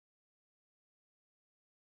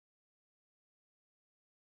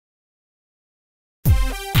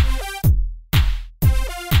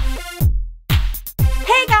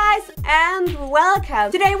and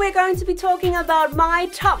welcome. Today we're going to be talking about my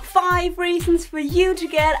top 5 reasons for you to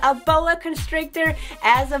get a boa constrictor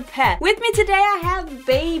as a pet. With me today I have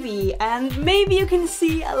Baby, and maybe you can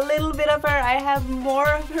see a little bit of her. I have more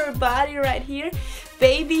of her body right here.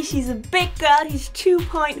 Baby, she's a big girl. He's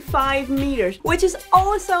 2.5 meters, which is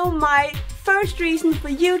also my first reason for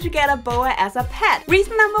you to get a boa as a pet.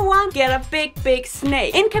 Reason number 1, get a big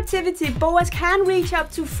snake. In captivity, boas can reach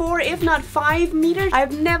up to 4 if not 5 meters.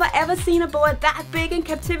 I've never ever seen a boa that big in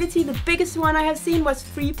captivity. The biggest one I have seen was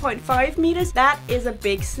 3.5 meters. That is a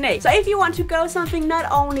big snake. So if you want to go something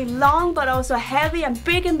not only long but also heavy and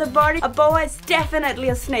big in the body, a boa is definitely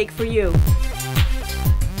a snake for you.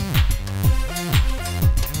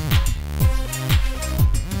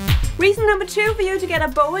 Reason number 2 for you to get a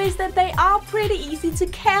boa is that they are pretty easy to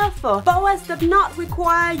care for. Boas do not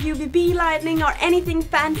require UVB lighting or anything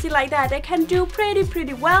fancy like that. They can do pretty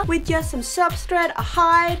well with just some substrate, a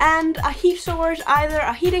hide, and a heat source, either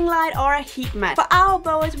a heating light or a heat mat. For our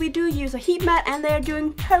boas, we do use a heat mat, and they're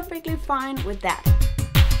doing perfectly fine with that.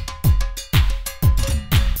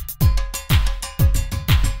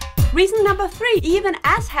 Reason number 3, even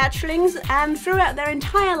as hatchlings and throughout their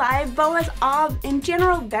entire life, boas are in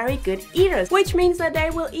general very good eaters, which means that they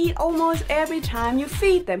will eat almost every time you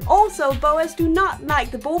feed them. Also, boas do not, like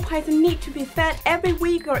the ball python, need to be fed every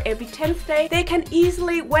week or every 10th day. They can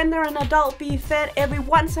easily, when they're an adult, be fed every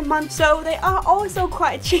once a month, so they are also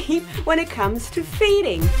quite cheap when it comes to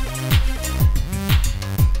feeding.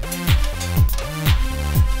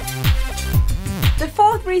 The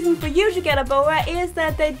 4th reason for you to get a boa is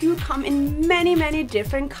that they do come in many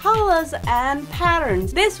different colors and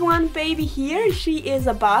patterns. This one, Baby here, she is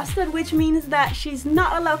a bastard, which means that she's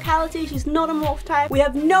not a locality, she's not a morph type. We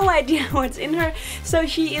have no idea what's in her, so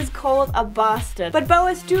she is called a bastard. But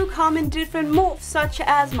boas do come in different morphs, such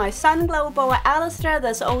as my Sunglow boa Alistair,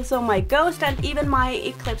 there's also my Ghost, and even my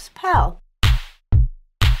Eclipse Pal.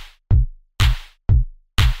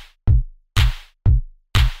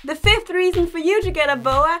 The 5th reason for you to get a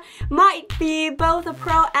boa might be both a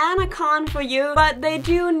pro and a con for you, but they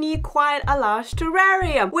do need quite a large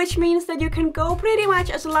terrarium, which means that you can go pretty much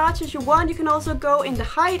as large as you want. You can also go in the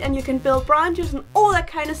height, and you can build branches and all that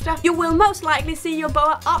kind of stuff. You will most likely see your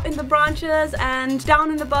boa up in the branches and down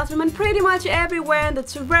in the bottom and pretty much everywhere in the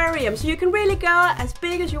terrarium, so you can really go as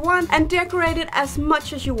big as you want and decorate it as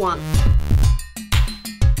much as you want.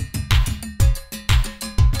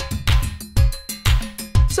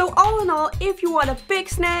 So all in all, if you want a big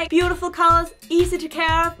snake, beautiful colors, easy to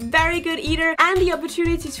care of, very good eater, and the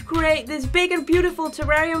opportunity to create this big and beautiful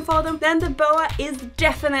terrarium for them, then the boa is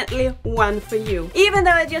definitely one for you. Even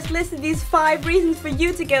though I just listed these 5 reasons for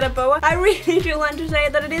you to get a boa, I really do want to say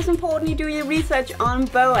that it is important you do your research on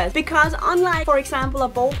boas, because unlike, for example, a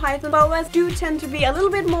ball python, boas do tend to be a little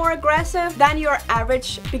bit more aggressive than your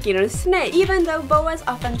average beginner snake. Even though boas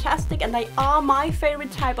are fantastic and they are my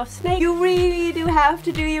favorite type of snake, you really do have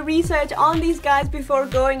to do your research on these guys before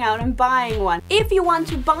going out and buying one. If you want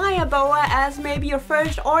to buy a boa as maybe your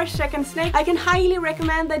first or second snake, I can highly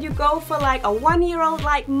recommend that you go for like a 1-year-old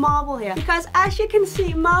like Marble here, because as you can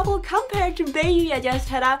see, Marble compared to Baby I just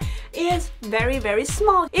had out is very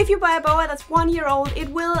small. If you buy a boa that's 1-year-old, it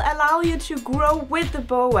will allow you to grow with the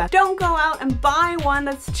boa. Don't go out and buy one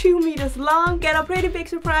that's 2 meters long. Get a pretty big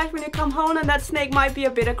surprise when you come home and that snake might be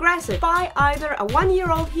a bit aggressive. Buy either a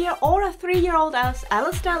 1-year-old here or a 3-year-old as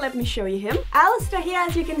Alistair. Let me show you him. Alistair here,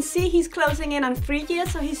 as you can see, he's closing in on 3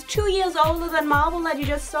 years, so he's 2 years older than Marble that you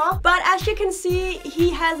just saw. But as you can see, he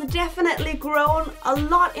has definitely grown a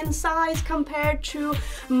lot in size compared to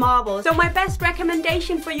Marble. So my best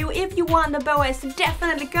recommendation for you, if you want the boa, is to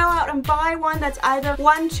definitely go out and buy one that's either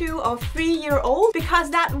 1, 2, or 3-year-old,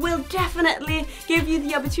 because that will definitely give you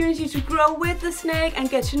the opportunity to grow with the snake and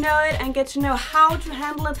get to know it and get to know how to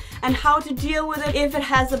handle it and how to deal with it if it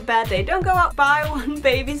has a bad day. Don't go out buy one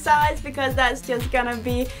Baby size, because that's just gonna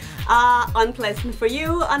be unpleasant for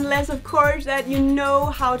you, unless of course that you know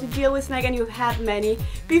how to deal with snake and you've had many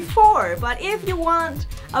before. But if you want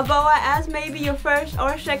a boa as maybe your first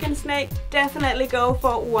or second snake, definitely go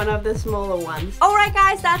for one of the smaller ones. Alright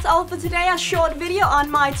guys, that's all for today. A short video on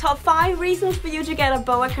my top 5 reasons for you to get a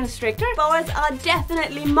boa constrictor. Boas are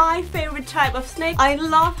definitely my favorite type of snake. I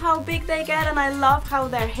love how big they get, and I love how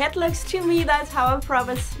their head looks. To me, that's how a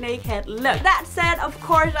proper snake head looks. That said, of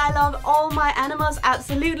course I love all my animals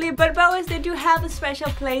absolutely, but boas, they do have a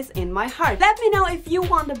special place in my heart. Let me know if you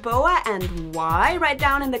want a boa and why. Write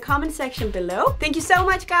down in the comment section below. Thank you so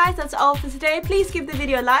much, guys. That's all for today. Please give the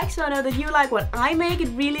video a like so I know that you like what I make. It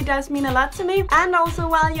really does mean a lot to me. And also,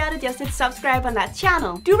 while you're at it, just hit subscribe on that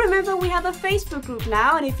channel. Do remember we have a Facebook group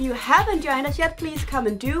now, and if you haven't joined us yet, please come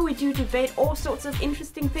and do. We do debate all sorts of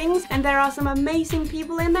interesting things, and there are some amazing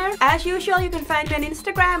people in there. As usual, you can find me on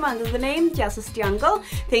Instagram under the name jossersjungle.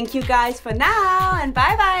 Thank you guys for now, and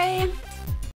bye bye!